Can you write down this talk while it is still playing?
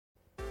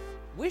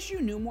Wish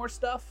you knew more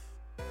stuff?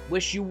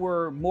 Wish you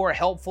were more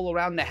helpful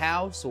around the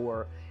house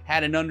or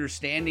had an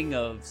understanding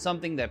of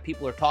something that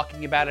people are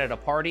talking about at a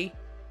party?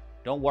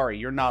 Don't worry,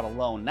 you're not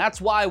alone.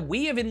 That's why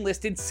we have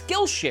enlisted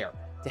Skillshare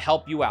to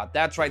help you out.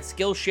 That's right,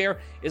 Skillshare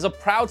is a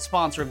proud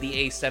sponsor of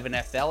the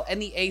A7FL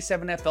and the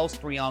A7FL's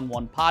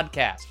 3-on-1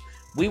 podcast.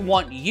 We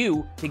want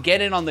you to get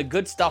in on the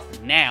good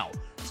stuff now.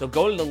 So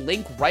go to the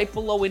link right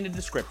below in the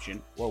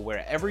description or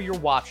wherever you're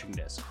watching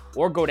this,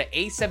 or go to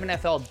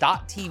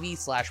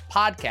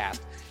a7fl.tv/podcast,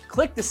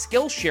 click the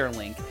Skillshare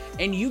link,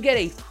 and you get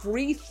a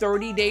free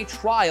 30-day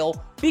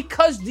trial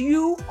because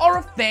you are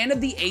a fan of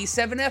the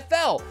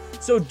A7FL.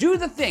 So do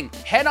the thing.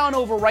 Head on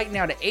over right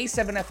now to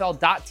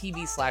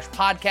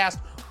a7fl.tv/podcast,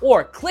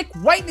 or click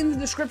right in the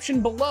description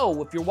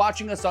below if you're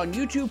watching us on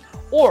YouTube,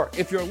 or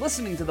if you're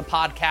listening to the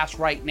podcast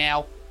right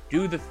now,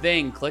 do the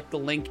thing. Click the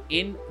link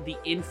in the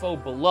info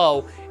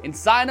below and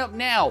sign up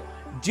now.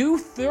 Do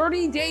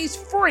 30 days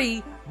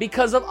free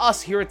because of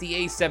us here at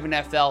the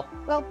A7FL.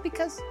 Well,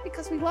 because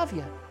we love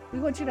you.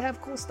 We want you to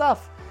have cool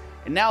stuff.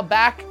 And now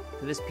back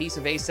to this piece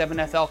of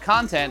A7FL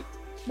content,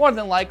 more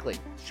than likely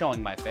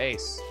showing my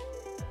face.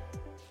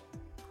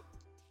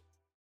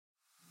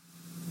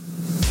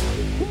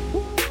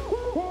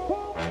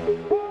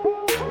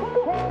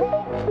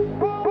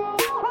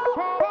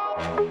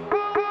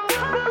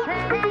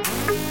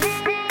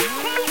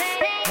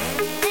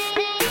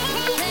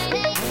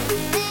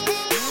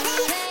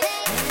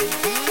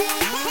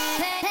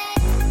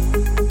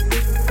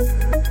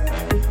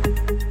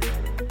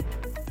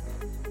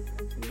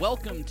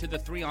 Welcome to the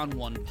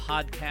 3-on-1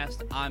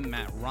 podcast. I'm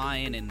Matt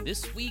Ryan, and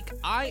this week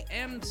I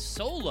am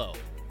solo.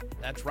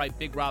 That's right,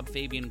 Big Rob,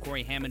 Fabian, and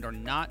Corey Hammond are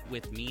not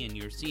with me, and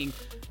you're seeing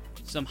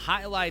some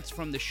highlights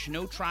from the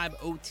Snow Tribe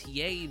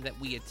OTA that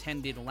we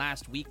attended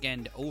last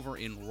weekend over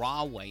in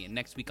Rahway. And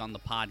next week on the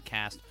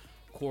podcast,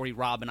 Corey,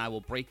 Rob, and I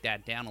will break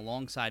that down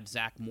alongside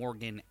Zach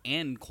Morgan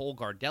and Cole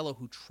Gardello,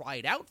 who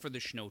tried out for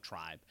the Snow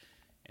Tribe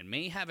and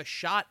may have a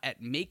shot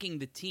at making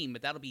the team,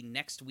 but that'll be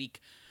next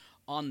week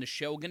on the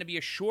show. Going to be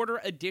a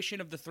shorter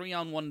edition of the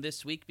 3-on-1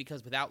 this week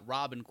because without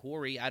Rob and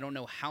Corey, I don't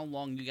know how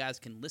long you guys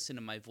can listen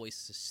to my voice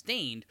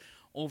sustained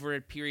over a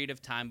period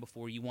of time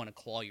before you want to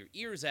claw your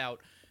ears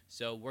out.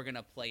 So we're going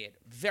to play it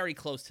very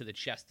close to the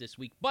chest this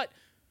week. But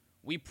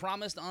we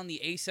promised on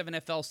the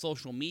A7FL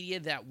social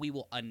media that we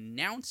will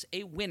announce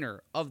a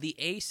winner of the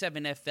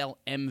A7FL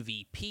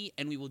MVP,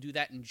 and we will do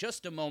that in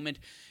just a moment.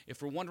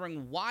 If we're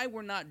wondering why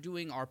we're not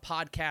doing our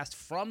podcast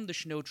from the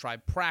Snow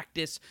Tribe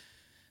practice,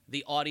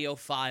 the audio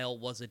file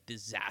was a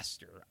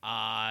disaster.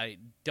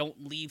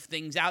 Don't leave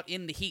things out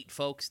in the heat,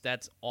 folks.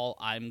 That's all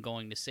I'm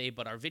going to say.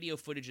 But our video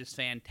footage is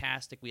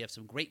fantastic. We have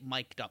some great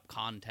mic'd up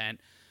content.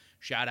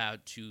 Shout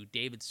out to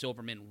David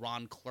Silverman,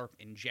 Ron Clerk,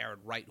 and Jared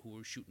Wright, who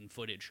were shooting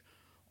footage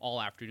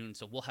all afternoon.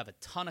 So we'll have a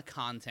ton of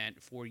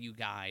content for you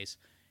guys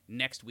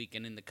next week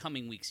and in the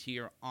coming weeks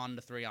here on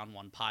the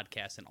 3-on-1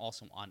 podcast and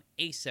also on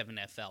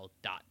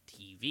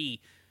a7fl.tv.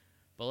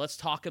 But let's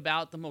talk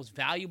about the most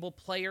valuable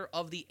player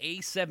of the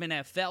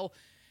A7FL.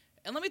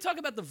 And let me talk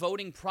about the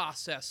voting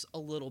process a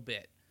little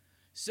bit.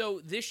 So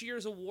this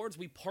year's awards,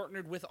 we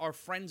partnered with our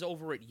friends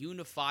over at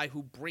Unify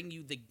who bring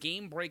you the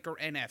Game Breaker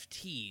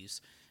NFTs.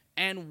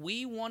 And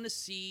we want to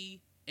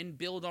see and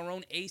build our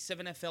own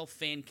A7FL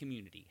fan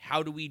community.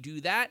 How do we do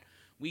that?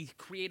 We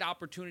create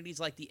opportunities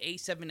like the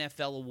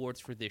A7FL Awards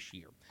for this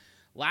year.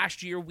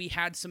 Last year, we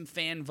had some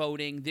fan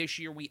voting. This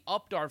year, we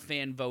upped our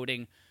fan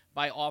voting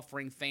by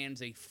offering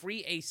fans a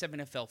free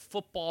A7FL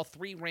football.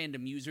 3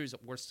 random users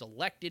were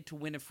selected to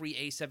win a free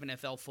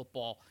A7FL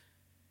football.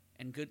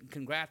 And good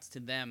congrats to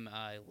them.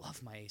 I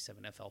love my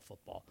A7FL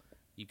football.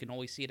 You can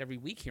always see it every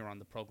week here on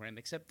the program,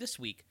 except this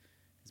week,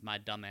 as my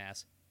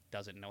dumbass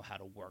doesn't know how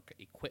to work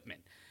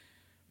equipment.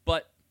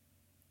 But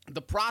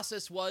the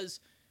process was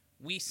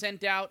we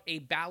sent out a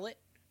ballot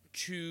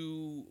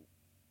to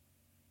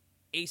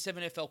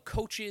A7FL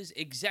coaches,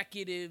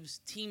 executives,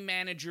 team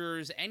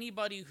managers,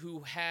 anybody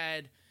who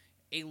had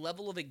a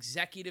level of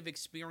executive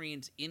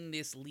experience in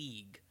this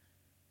league,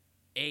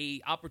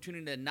 a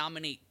opportunity to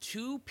nominate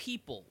 2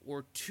 people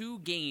or 2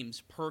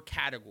 games per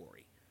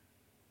category.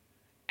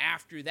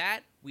 After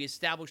that, we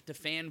established a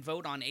fan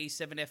vote on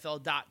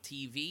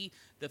a7fl.tv.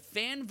 The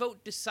fan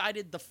vote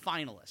decided the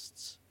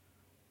finalists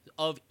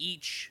of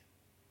each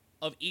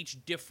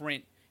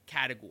different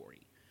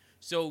category.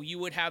 So you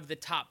would have the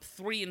top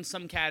 3 in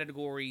some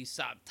categories,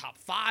 top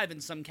 5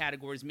 in some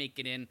categories make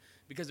it in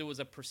because it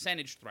was a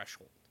percentage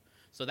threshold.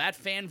 So that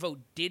fan vote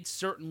did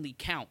certainly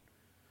count.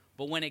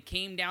 But when it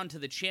came down to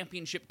the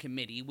championship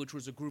committee, which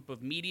was a group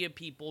of media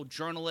people,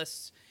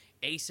 journalists,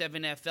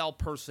 A7FL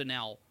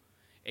personnel,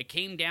 it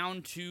came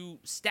down to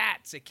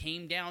stats. It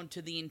came down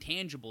to the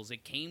intangibles.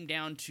 It came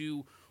down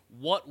to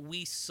what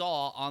we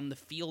saw on the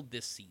field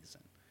this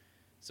season.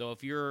 So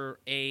if you're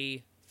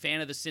a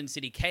fan of the Sin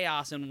City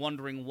Chaos and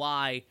wondering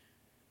why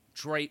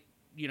Dre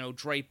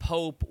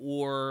Pope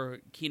or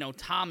Keno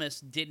Thomas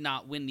did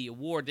not win the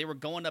award, they were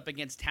going up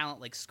against talent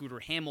like Scooter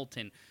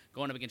Hamilton,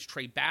 going up against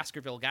Trey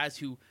Baskerville, guys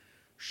who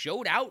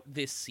showed out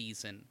this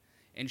season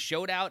and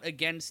showed out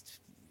against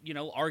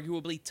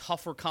arguably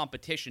tougher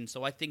competition.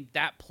 So I think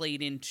that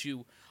played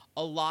into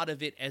a lot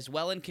of it as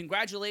well. And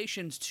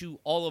congratulations to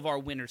all of our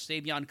winners.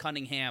 Savion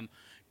Cunningham,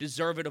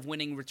 deserved of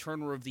winning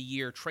Returner of the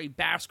Year. Trey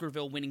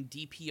Baskerville winning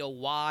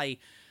DPOY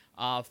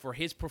for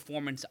his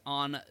performance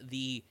on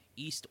the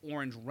East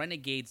Orange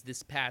Renegades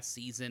this past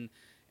season.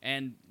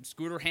 And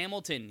Scooter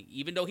Hamilton,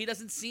 even though he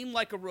doesn't seem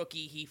like a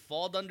rookie, he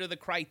falled under the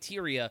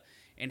criteria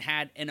and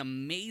had an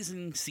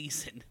amazing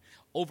season.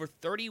 Over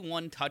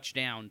 31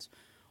 touchdowns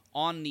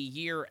on the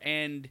year.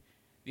 And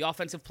the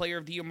Offensive Player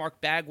of the Year,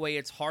 Mark Bagway,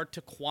 it's hard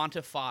to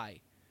quantify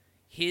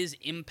his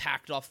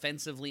impact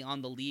offensively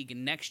on the league.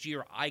 And next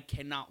year, I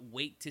cannot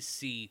wait to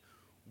see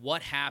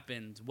what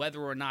happens,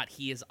 whether or not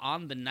he is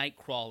on the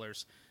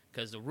Nightcrawlers,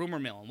 because the rumor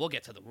mill, and we'll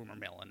get to the rumor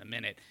mill in a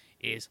minute,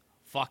 is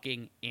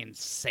fucking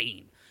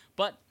insane.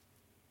 But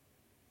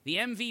the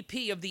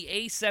MVP of the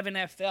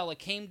A7FL, it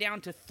came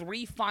down to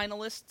 3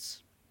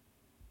 finalists,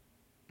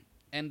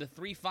 and the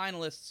 3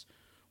 finalists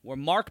were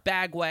Mark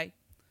Bagway,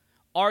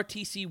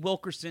 RTC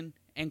Wilkerson,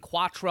 and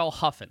Quattrell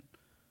Huffin.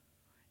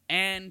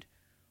 And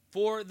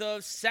for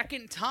the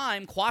second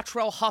time,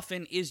 Quattrell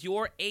Huffin is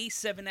your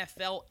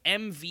A7FL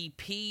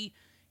MVP.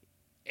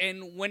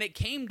 And when it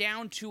came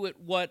down to it,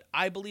 what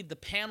I believe the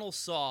panel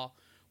saw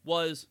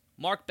was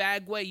Mark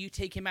Bagway, you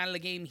take him out of the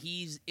game,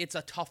 it's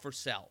a tougher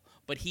sell.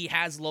 But he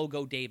has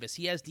Logo Davis.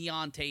 He has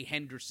Deontay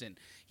Henderson.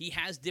 He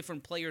has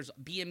different players,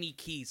 BME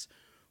Keys,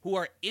 who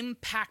are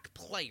impact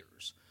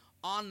players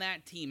on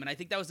that team. And I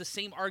think that was the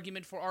same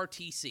argument for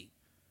RTC.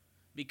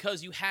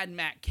 Because you had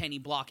Matt Kenny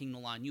blocking the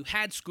line. You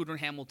had Scooter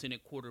Hamilton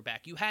at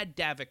quarterback. You had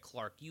Davick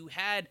Clark. You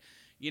had,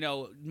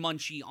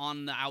 Munchie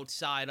on the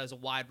outside as a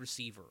wide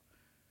receiver.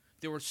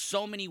 There were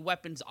so many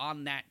weapons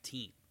on that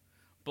team.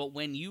 But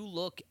when you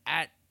look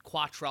at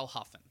Quattrell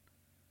Huffin,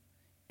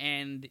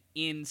 and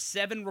in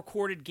 7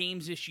 recorded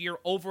games this year,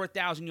 over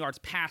 1,000 yards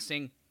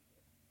passing,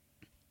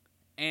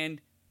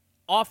 and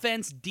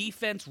offense,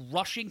 defense,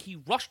 rushing, he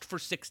rushed for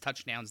 6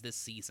 touchdowns this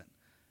season.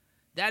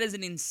 That is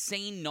an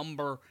insane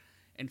number.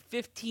 And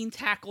 15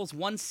 tackles,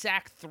 1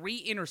 sack,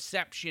 3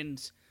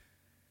 interceptions.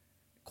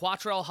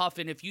 Quattrell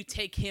Huffin, if you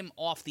take him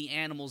off the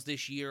Animals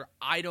this year,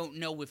 I don't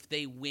know if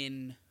they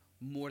win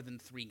more than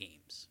 3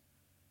 games.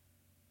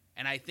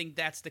 And I think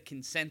that's the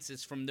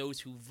consensus from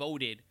those who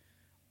voted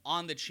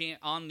on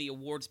the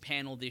awards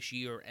panel this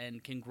year.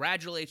 And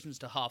congratulations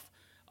to Huff,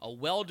 a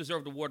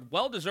well-deserved award,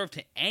 well-deserved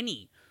to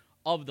any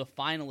of the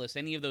finalists,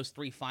 any of those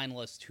 3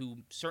 finalists who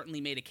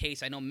certainly made a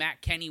case. I know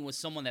Matt Kenny was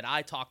someone that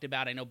I talked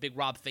about. I know Big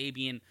Rob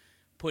Fabian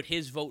put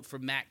his vote for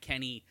Matt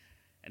Kenny,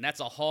 and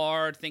that's a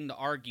hard thing to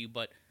argue,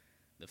 but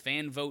the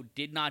fan vote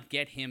did not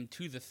get him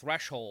to the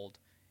threshold,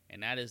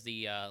 and that is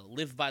the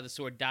live by the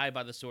sword, die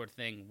by the sword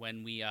thing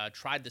when we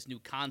tried this new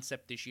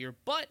concept this year.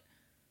 But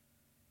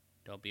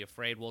don't be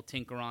afraid, we'll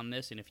tinker on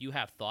this, and if you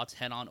have thoughts,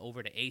 head on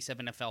over to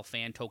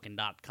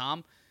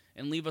a7flfantoken.com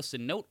and leave us a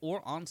note,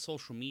 or on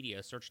social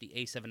media. Search the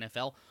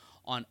A7FL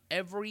on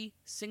every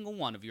single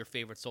one of your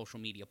favorite social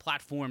media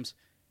platforms.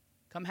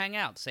 Come hang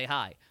out, say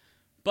hi.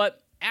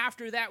 But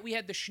after that, we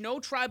had the Snow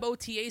Tribe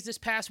OTAs this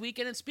past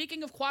weekend. And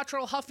speaking of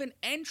Quattrell Huffin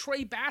and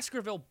Trey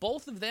Baskerville,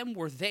 both of them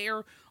were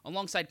there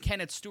alongside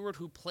Kenneth Stewart,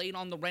 who played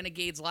on the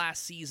Renegades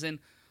last season.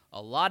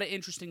 A lot of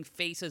interesting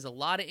faces, a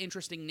lot of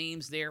interesting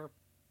names there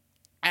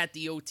at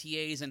the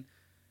OTAs. And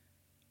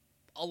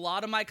a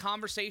lot of my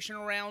conversation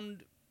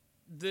around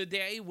the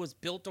day was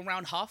built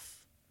around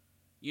Huff.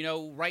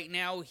 Right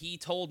now, he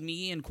told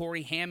me and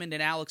Corey Hammond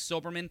and Alex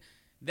Soberman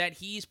that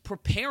he's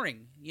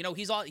preparing.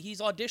 He's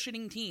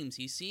auditioning teams.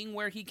 He's seeing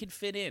where he can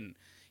fit in.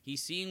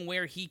 He's seeing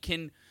where he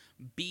can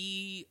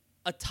be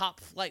a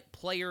top-flight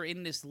player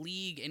in this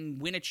league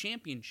and win a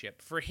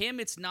championship. For him,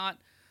 it's not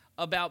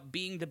about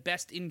being the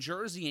best in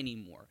Jersey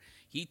anymore.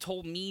 He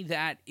told me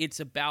that it's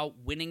about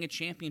winning a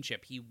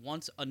championship. He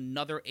wants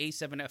another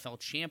A7FL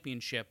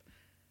championship.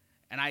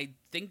 And I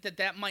think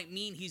that might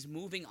mean he's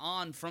moving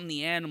on from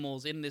the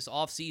Animals in this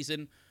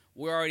offseason.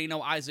 We already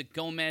know Isaac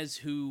Gomez,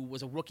 who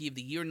was a Rookie of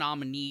the Year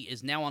nominee,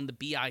 is now on the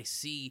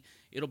BIC.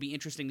 It'll be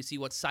interesting to see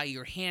what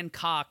Sire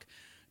Hancock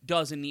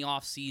does in the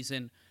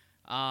offseason.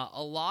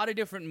 A lot of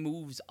different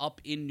moves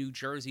up in New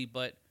Jersey,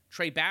 but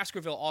Trey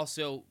Baskerville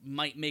also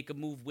might make a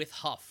move with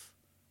Huff.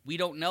 We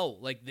don't know.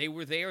 They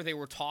were there, they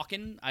were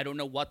talking. I don't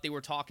know what they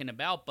were talking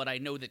about, but I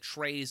know that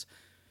Trey's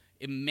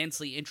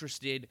immensely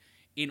interested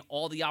in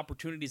all the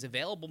opportunities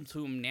available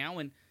to him now.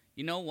 And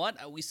you know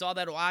what? We saw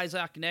that with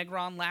Isaac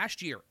Negron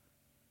last year.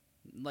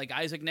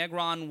 Isaac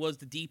Negron was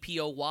the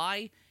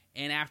DPOY,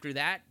 and after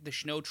that, the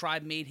Snow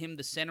Tribe made him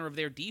the center of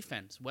their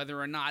defense. Whether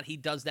or not he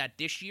does that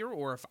this year,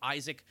 or if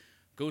Isaac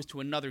goes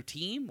to another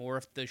team, or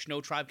if the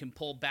Snow Tribe can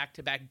pull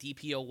back-to-back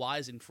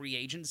DPOYs in free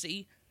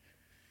agency,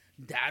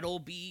 that'll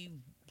be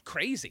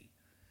crazy.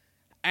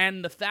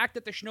 And the fact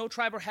that the Snow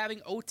Tribe are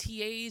having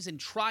OTAs and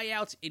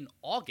tryouts in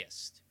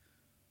August,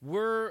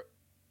 we're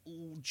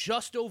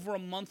just over a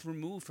month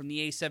removed from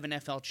the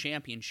A7FL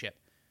Championship.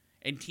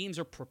 And teams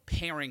are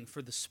preparing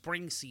for the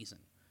spring season,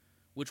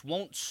 which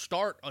won't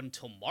start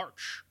until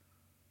March.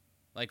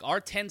 Our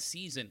 10th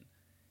season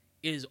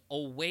is a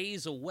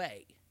ways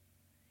away.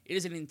 It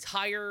is an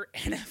entire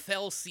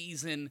NFL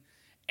season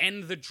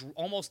and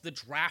almost the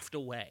draft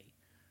away.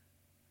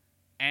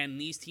 And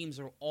these teams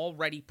are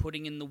already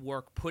putting in the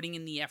work, putting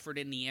in the effort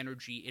and the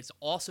energy. It's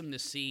awesome to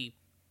see.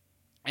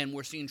 And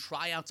we're seeing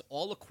tryouts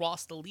all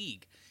across the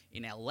league.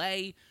 In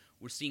LA,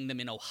 we're seeing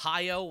them in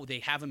Ohio. They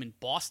have them in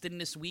Boston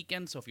this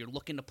weekend. So if you're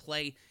looking to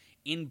play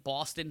in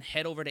Boston,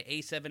 head over to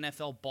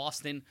A7FL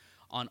Boston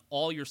on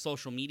all your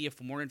social media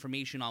for more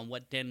information on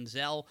what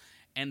Denzel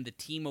and the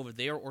team over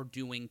there are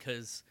doing,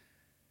 because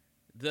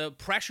the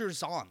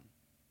pressure's on.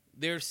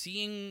 They're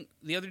seeing,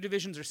 the other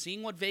divisions are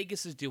seeing what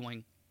Vegas is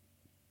doing.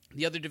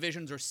 The other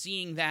divisions are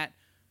seeing that,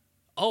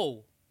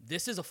 oh,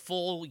 this is a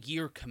full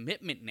year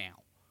commitment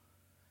now.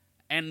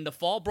 And the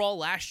fall brawl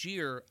last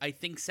year, I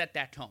think, set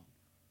that tone.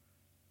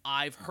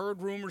 I've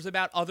heard rumors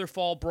about other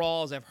fall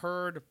brawls. I've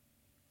heard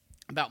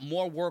about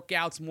more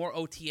workouts, more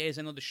OTAs.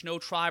 I know the Snow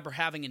Tribe are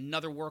having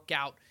another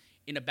workout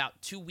in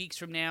about 2 weeks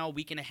from now, a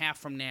week and a half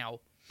from now.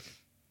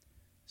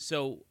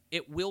 So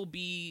it will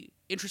be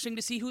interesting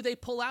to see who they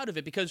pull out of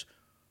it, because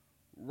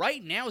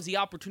right now is the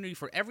opportunity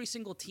for every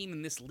single team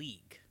in this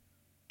league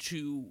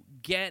to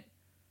get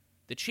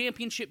the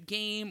championship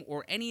game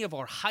or any of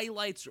our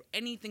highlights or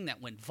anything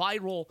that went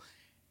viral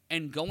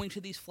and going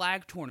to these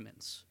flag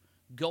tournaments,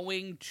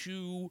 going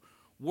to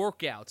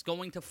workouts,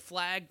 going to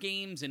flag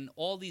games and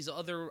all these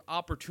other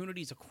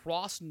opportunities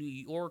across New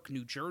York,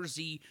 New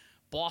Jersey,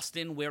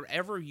 Boston,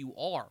 wherever you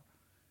are,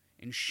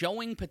 and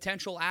showing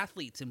potential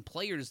athletes and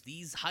players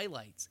these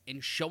highlights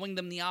and showing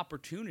them the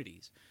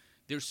opportunities.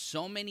 There's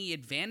so many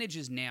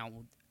advantages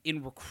now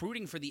in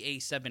recruiting for the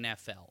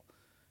A7FL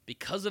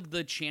because of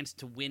the chance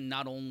to win,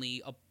 not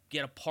only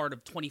get a part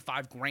of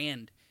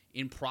 $25,000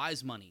 in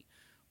prize money,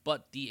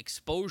 but the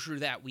exposure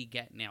that we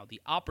get now, the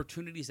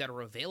opportunities that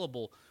are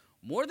available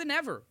more than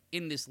ever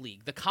in this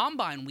league. The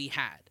combine we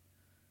had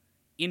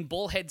in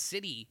Bullhead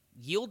City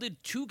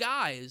yielded 2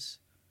 guys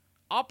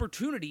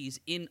opportunities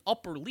in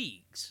upper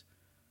leagues.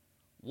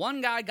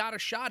 One guy got a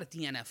shot at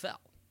the NFL.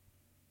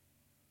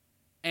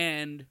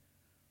 And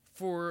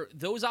for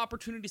those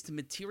opportunities to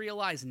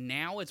materialize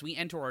now as we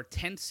enter our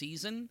 10th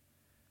season,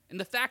 and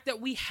the fact that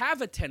we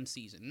have a 10th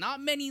season, not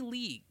many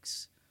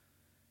leagues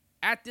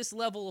at this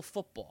level of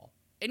football,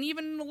 and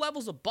even in the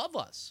levels above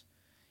us,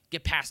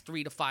 get past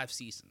 3 to 5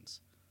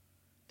 seasons.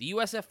 The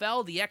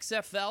USFL, the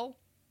XFL,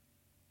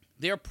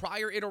 their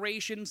prior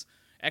iterations,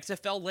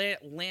 XFL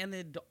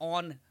landed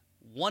on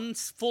 1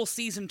 full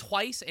season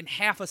twice and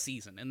half a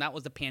season, and that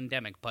was the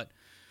pandemic, but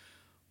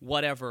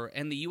whatever.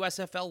 And the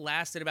USFL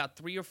lasted about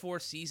 3 or 4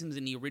 seasons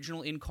in the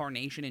original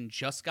incarnation and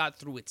just got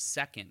through its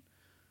second.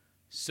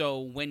 So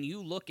when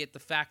you look at the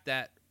fact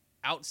that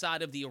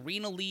outside of the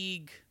Arena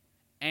League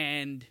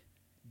and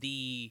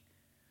the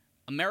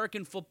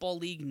American Football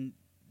League,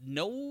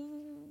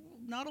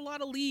 not a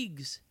lot of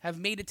leagues have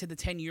made it to the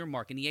 10-year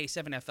mark, and the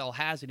A7FL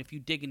has. And if you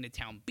dig into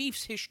Town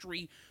Beef's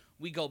history,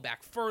 we go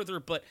back further.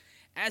 But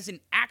as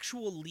an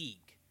actual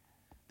league,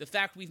 the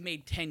fact we've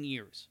made 10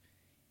 years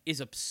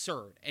is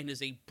absurd and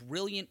is a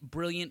brilliant,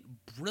 brilliant,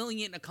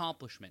 brilliant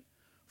accomplishment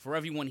for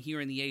everyone here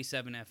in the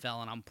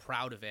A7FL, and I'm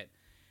proud of it.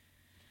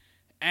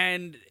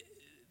 And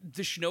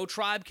the Snow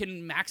Tribe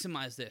can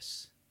maximize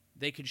this.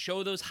 They can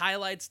show those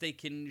highlights. They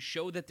can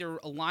show that they're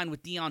aligned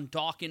with Dion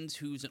Dawkins,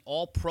 who's an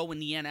all-pro in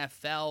the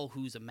NFL,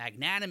 who's a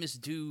magnanimous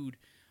dude.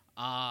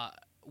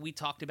 We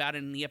talked about it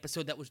in the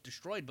episode that was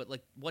destroyed, but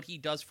like what he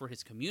does for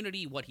his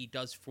community, what he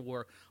does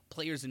for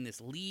players in this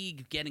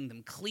league, getting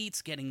them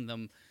cleats, getting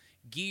them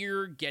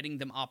gear, getting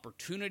them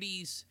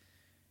opportunities.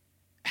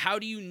 How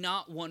do you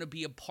not want to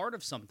be a part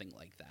of something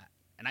like that?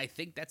 And I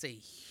think that's a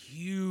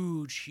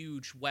huge,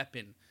 huge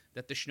weapon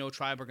that the Snow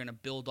Tribe are going to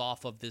build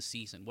off of this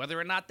season. Whether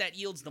or not that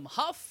yields them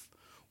Huff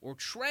or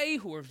Trey,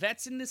 who are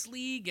vets in this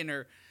league and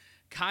are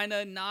kind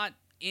of not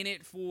in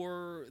it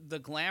for the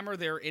glamour,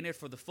 they're in it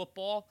for the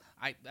football.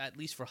 At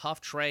least for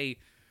Huff, Trey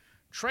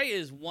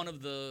is one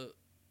of the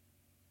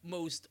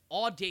most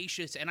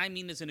audacious, and I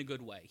mean this in a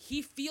good way.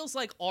 He feels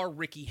like our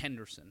Ricky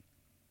Henderson,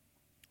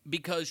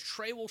 because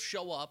Trey will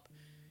show up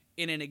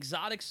in an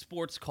exotic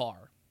sports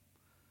car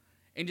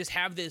and just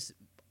have this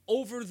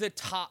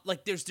over-the-top,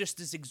 like there's just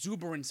this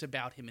exuberance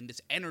about him and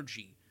this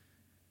energy.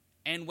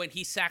 And when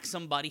he sacks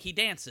somebody, he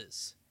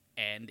dances.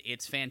 And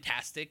it's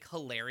fantastic,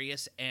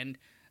 hilarious, and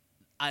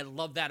I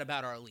love that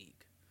about our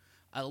league.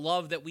 I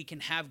love that we can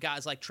have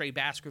guys like Trey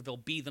Baskerville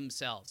be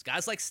themselves.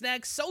 Guys like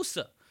Snag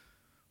Sosa,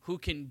 who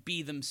can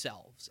be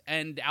themselves.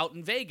 And out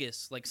in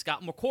Vegas, like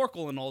Scott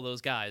McCorkle and all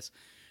those guys,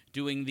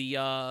 doing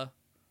the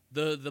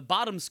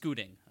bottom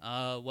scooting,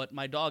 what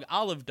my dog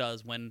Olive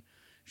does when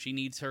she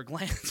needs her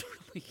glands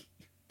relieved.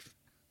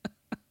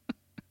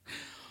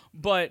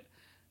 But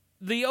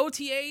the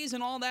OTAs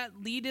and all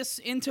that lead us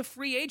into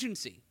free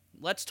agency.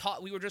 Let's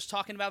talk. We were just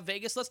talking about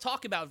Vegas. Let's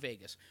talk about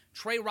Vegas.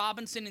 Trey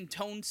Robinson and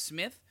Tone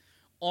Smith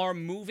are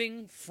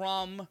moving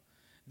from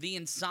the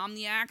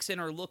Insomniacs and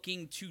are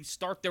looking to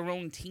start their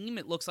own team.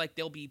 It looks like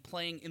they'll be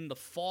playing in the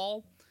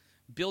fall,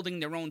 building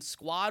their own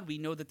squad. We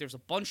know that there's a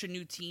bunch of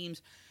new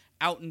teams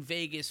out in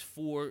Vegas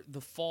for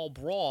the fall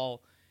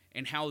brawl,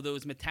 and how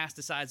those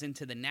metastasize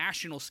into the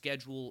national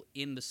schedule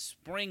in the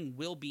spring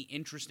will be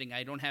interesting.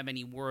 I don't have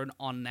any word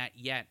on that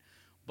yet,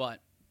 but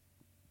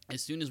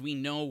as soon as we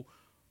know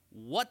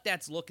what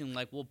that's looking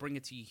like, we'll bring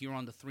it to you here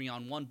on the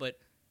 3-on-1. But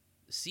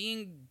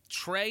seeing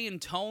Trey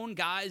and Tone,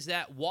 guys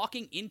that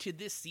walking into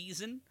this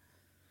season,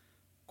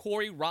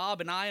 Corey,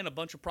 Rob, and I, and a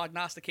bunch of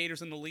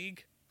prognosticators in the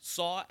league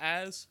saw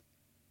as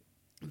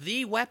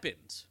the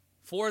weapons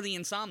for the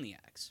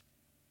Insomniacs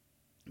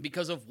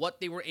because of what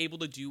they were able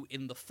to do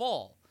in the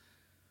fall.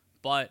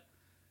 But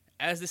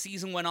as the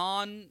season went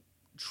on,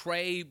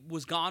 Trey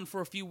was gone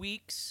for a few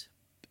weeks,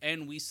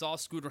 and we saw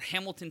Scooter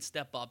Hamilton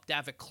step up,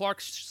 David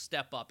Clark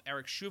step up,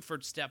 Eric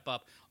Schuford step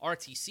up,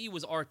 RTC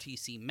was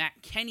RTC,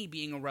 Matt Kenny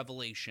being a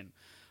revelation.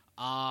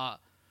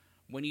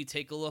 When you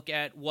take a look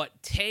at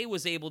what Tay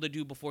was able to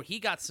do before he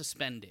got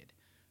suspended,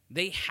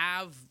 they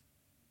have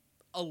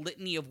a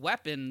litany of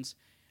weapons,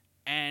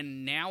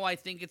 and now I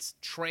think it's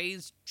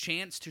Trey's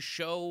chance to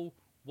show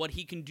what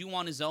he can do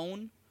on his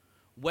own.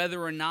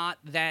 Whether or not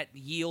that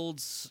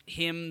yields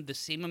him the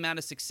same amount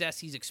of success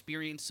he's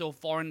experienced so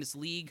far in this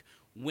league,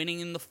 winning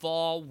in the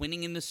fall,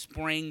 winning in the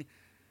spring,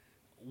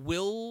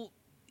 will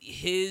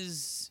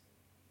his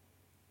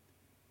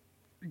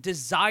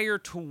desire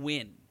to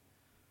win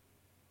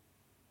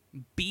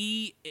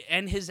be,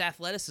 and his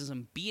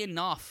athleticism, be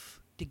enough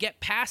to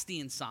get past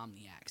the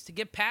Insomniacs, to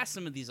get past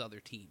some of these other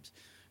teams?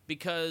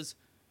 Because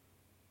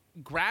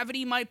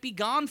gravity might be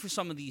gone for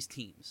some of these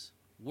teams.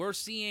 We're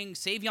seeing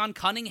Savion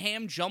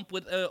Cunningham jump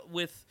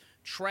with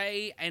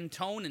Trey and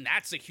Tone, and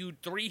that's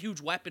three huge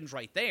weapons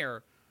right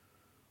there.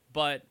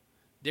 But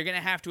they're going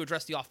to have to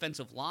address the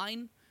offensive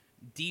line.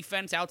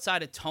 Defense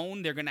outside of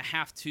Tone, they're going to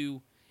have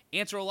to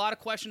answer a lot of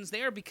questions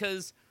there,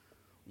 because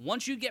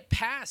once you get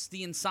past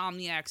the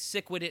Insomniacs,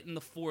 Sick With It, and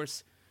the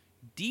Force,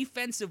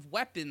 defensive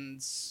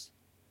weapons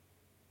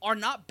are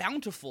not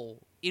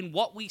bountiful in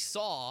what we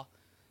saw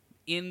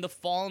in the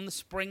fall and the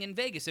spring in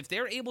Vegas. If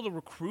they're able to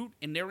recruit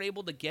and they're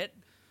able to get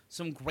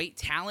some great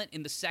talent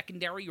in the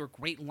secondary or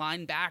great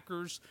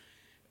linebackers,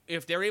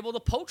 if they're able to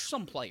poach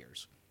some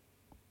players,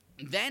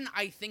 then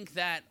I think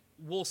that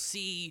we'll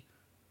see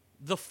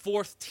the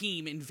fourth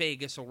team in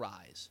Vegas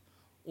arise,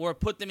 or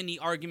put them in the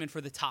argument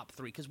for the top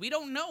three, because we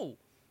don't know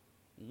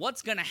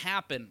what's going to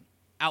happen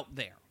out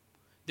there.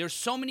 There's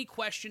so many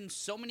questions,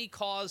 so many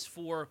cause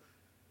for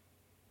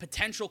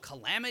potential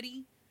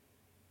calamity,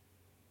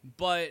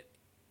 but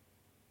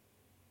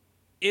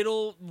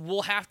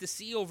we'll have to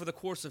see over the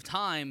course of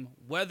time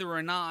whether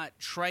or not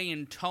Trey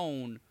and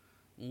Tone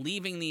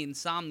leaving the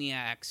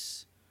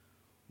Insomniacs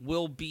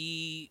will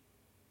be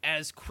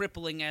as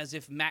crippling as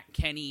if Matt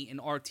Kenny and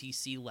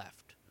RTC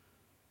left.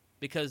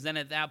 Because then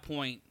at that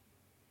point,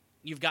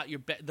 you've got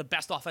the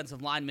best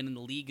offensive lineman in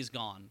the league is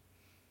gone,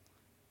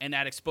 and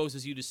that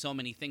exposes you to so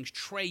many things.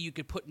 Trey, you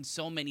could put in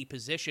so many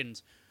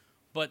positions,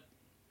 but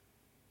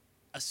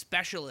a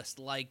specialist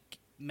like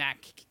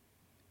Mac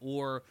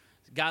or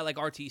a guy like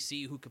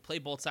RTC who could play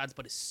both sides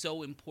but is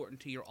so important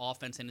to your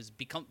offense and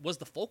was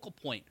the focal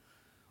point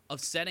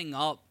of setting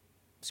up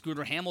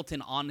Scooter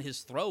Hamilton on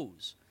his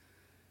throws.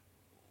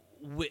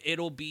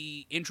 It'll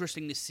be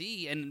interesting to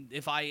see, and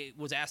if I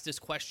was asked this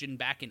question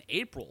back in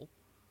April,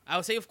 I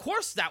would say, of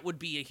course, that would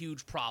be a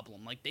huge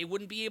problem. Like, they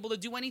wouldn't be able to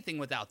do anything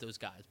without those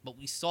guys. But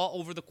we saw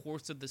over the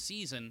course of the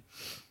season...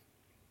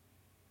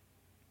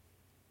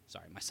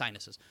 Sorry, my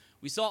sinuses.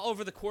 We saw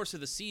over the course of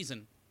the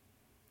season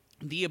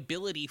the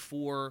ability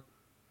for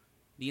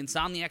the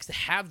Insomniacs to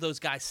have those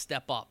guys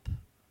step up.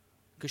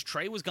 Because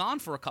Trey was gone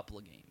for a couple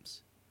of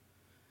games.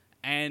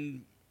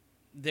 And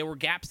there were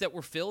gaps that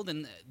were filled,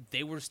 and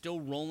they were still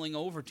rolling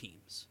over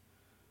teams.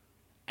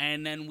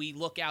 And then we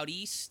look out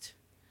east,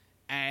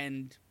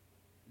 and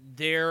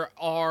there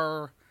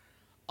are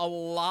a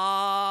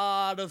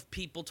lot of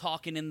people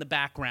talking in the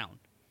background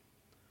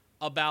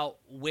about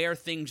where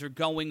things are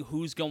going,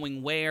 who's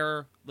going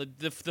where.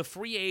 The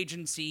free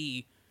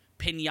agency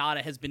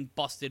pinata has been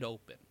busted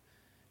open.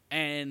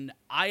 And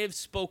I have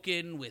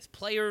spoken with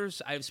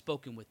players, I've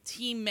spoken with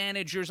team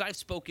managers, I've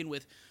spoken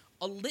with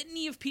a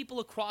litany of people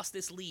across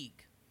this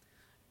league.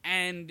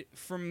 And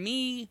for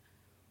me,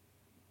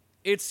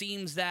 it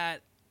seems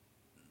that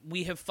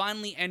we have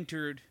finally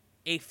entered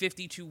a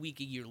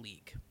 52-week-a-year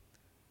league.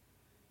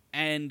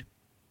 And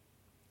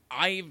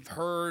I've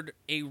heard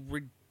a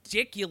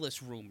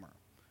ridiculous rumor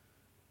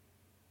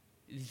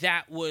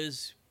that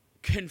was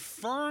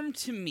confirmed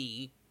to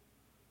me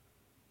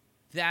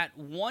that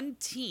one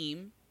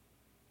team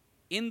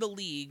in the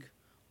league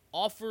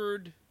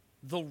offered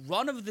the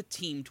run of the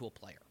team to a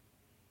player.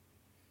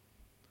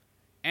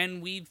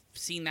 And we've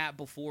seen that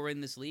before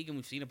in this league, and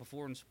we've seen it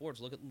before in sports.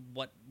 Look at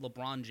what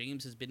LeBron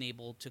James has been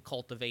able to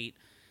cultivate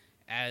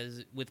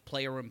with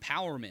player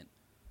empowerment.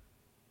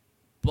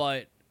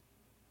 But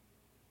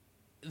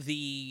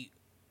the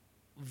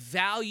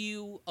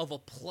value of a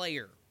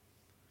player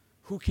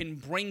who can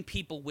bring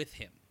people with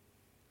him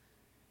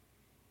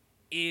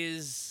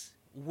is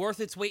worth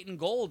its weight in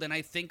gold. And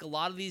I think a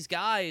lot of these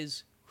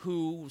guys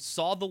who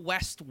saw the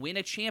West win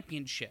a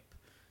championship,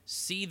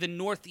 see the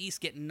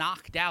Northeast get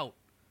knocked out,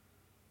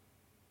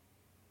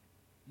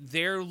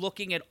 they're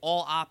looking at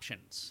all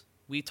options.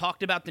 We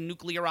talked about the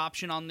nuclear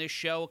option on this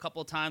show a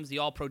couple of times. The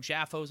All-Pro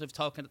Jaffos have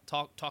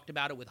talked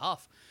about it with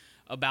Huff,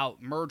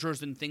 about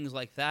mergers and things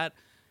like that.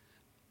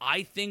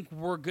 I think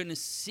we're going to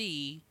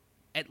see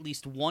at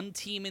least one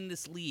team in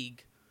this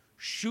league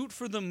shoot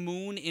for the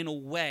moon in a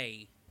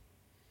way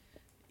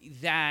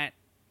that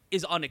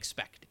is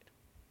unexpected.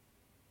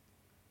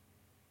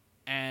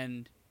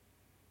 And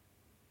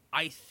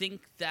I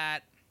think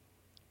that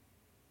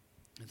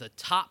the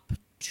top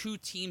two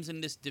teams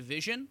in this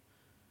division,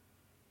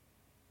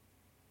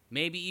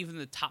 maybe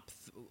even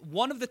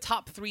one of the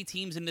top three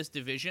teams in this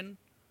division,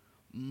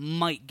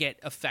 might get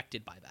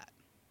affected by that.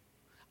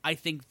 I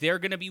think they're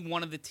going to be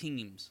one of the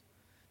teams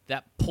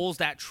that pulls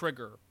that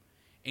trigger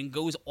and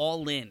goes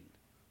all in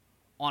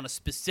on a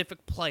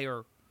specific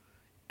player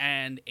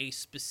and a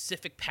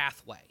specific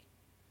pathway.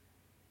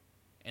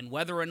 And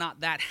whether or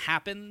not that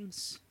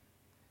happens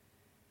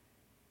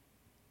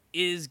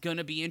is going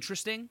to be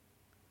interesting,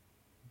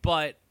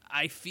 but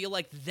I feel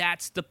like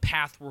that's the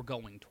path we're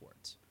going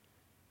towards.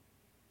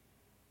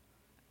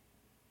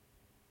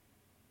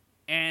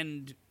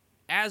 And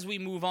as we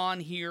move on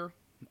here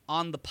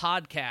on the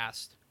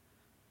podcast,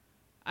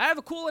 I have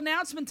a cool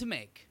announcement to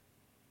make.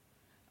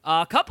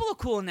 A couple of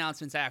cool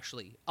announcements,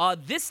 actually.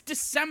 This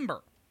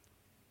December,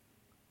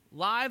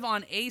 live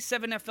on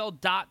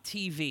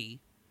A7FL.TV,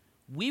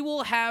 we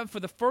will have, for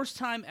the first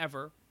time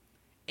ever,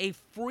 a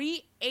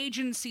free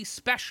agency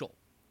special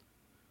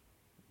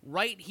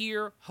right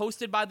here,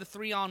 hosted by the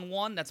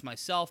 3-on-1. That's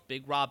myself,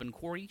 Big Rob, and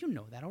Corey. You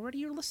know that already.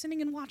 You're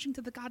listening and watching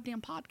to the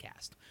goddamn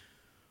podcast.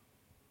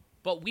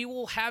 But we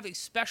will have a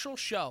special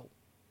show,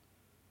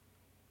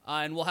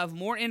 and we'll have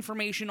more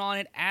information on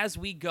it as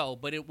we go,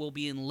 but it will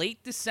be in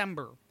late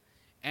December,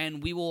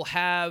 and we will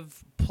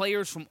have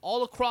players from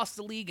all across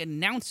the league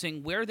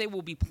announcing where they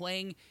will be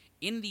playing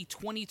in the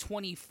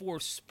 2024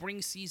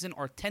 spring season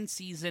or 10th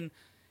season,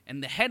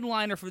 and the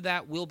headliner for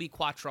that will be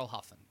Quattrell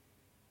Huffin.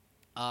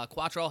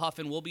 Quattrell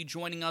Huffin will be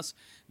joining us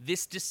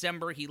this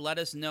December. He let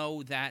us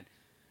know that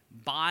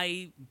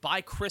by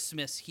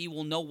Christmas, he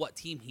will know what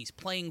team he's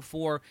playing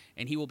for,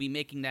 and he will be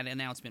making that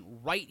announcement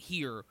right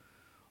here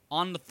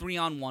on the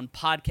 3-on-1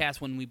 podcast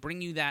when we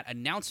bring you that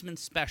announcement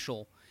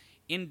special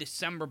in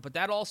December. But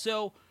that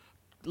also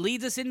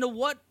leads us into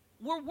what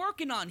we're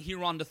working on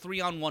here on the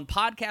 3-on-1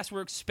 podcast.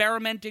 We're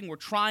experimenting. We're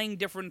trying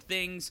different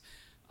things.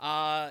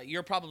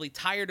 You're probably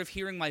tired of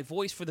hearing my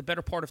voice for the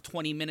better part of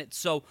 20 minutes,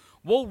 so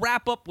we'll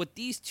wrap up with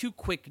these two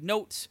quick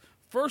notes.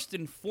 First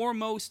and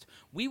foremost,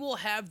 we will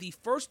have the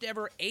first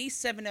ever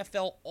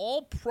A7FL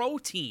All-Pro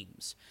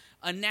teams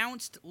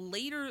announced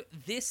later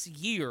this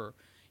year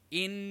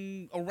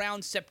in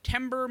around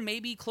September,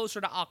 maybe closer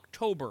to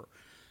October.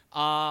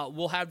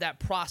 We'll have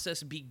that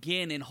process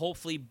begin, and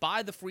hopefully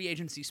by the free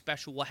agency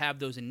special, we'll have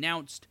those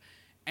announced.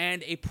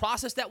 And a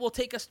process that will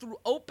take us through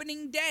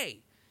opening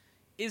day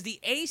is the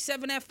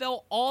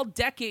A7FL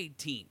All-Decade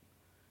team.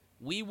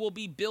 We will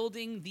be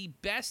building the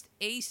best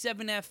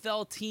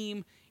A7FL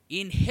team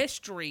in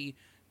history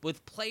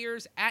with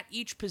players at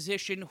each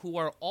position who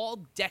are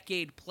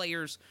all-decade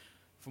players.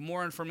 For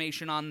more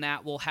information on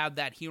that, we'll have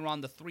that here on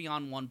the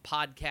 3-on-1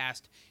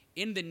 podcast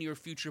in the near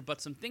future.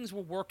 But some things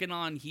we're working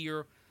on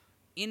here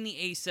in the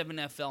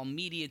A7FL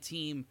media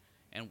team,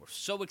 and we're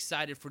so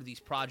excited for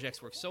these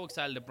projects. We're so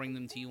excited to bring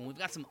them to you, and we've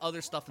got some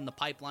other stuff in the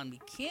pipeline we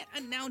can't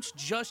announce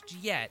just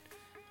yet,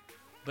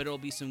 but it'll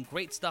be some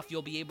great stuff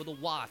you'll be able to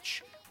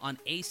watch on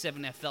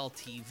A7FL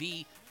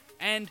TV.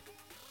 And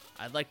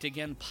I'd like to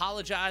again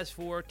apologize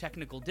for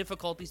technical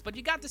difficulties, but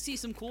you got to see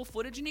some cool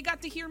footage, and you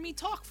got to hear me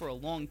talk for a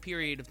long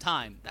period of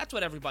time. That's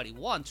what everybody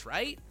wants,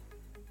 right?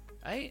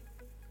 Right?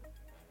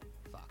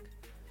 Fuck.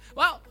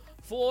 Well,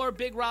 for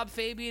Big Rob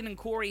Fabian and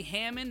Corey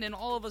Hammond and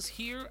all of us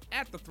here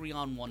at the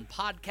 3-on-1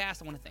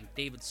 podcast, I want to thank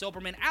David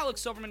Soberman,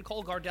 Alex Soberman,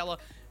 Cole Gardella,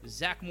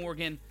 Zach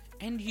Morgan,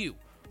 and you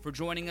for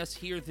joining us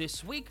here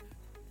this week.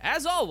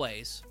 As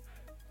always,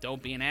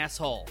 don't be an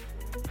asshole.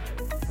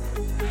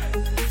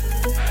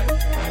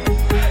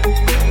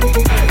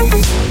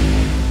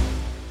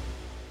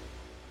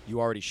 You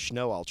already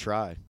know I'll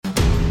try.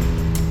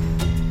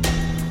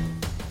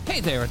 Hey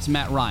there, it's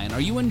Matt Ryan.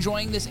 Are you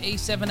enjoying this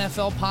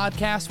A7FL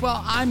podcast?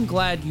 Well, I'm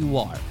glad you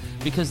are,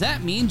 because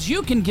that means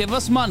you can give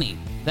us money.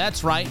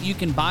 That's right, you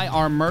can buy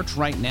our merch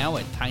right now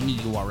at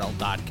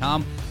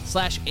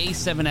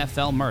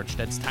tinyurl.com/A7FL merch.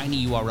 That's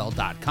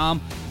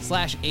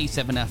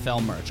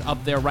tinyurl.com/A7FL merch.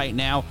 Up there right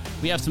now,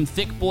 we have some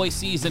Thick Boy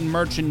season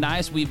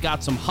merchandise. We've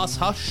got some Huss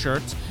Huss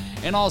shirts.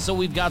 And also,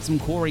 we've got some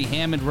Corey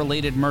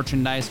Hammond-related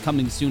merchandise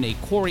coming soon. A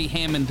Corey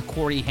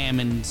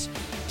Hammond's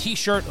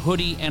t-shirt,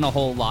 hoodie, and a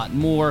whole lot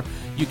more.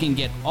 You can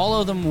get all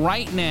of them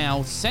right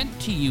now sent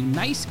to you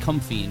nice,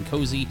 comfy, and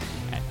cozy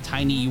at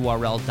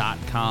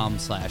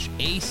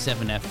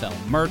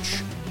tinyurl.com/A7FL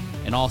merch.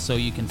 And also,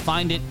 you can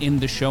find it in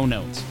the show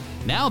notes.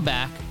 Now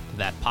back to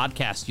that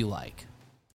podcast you like.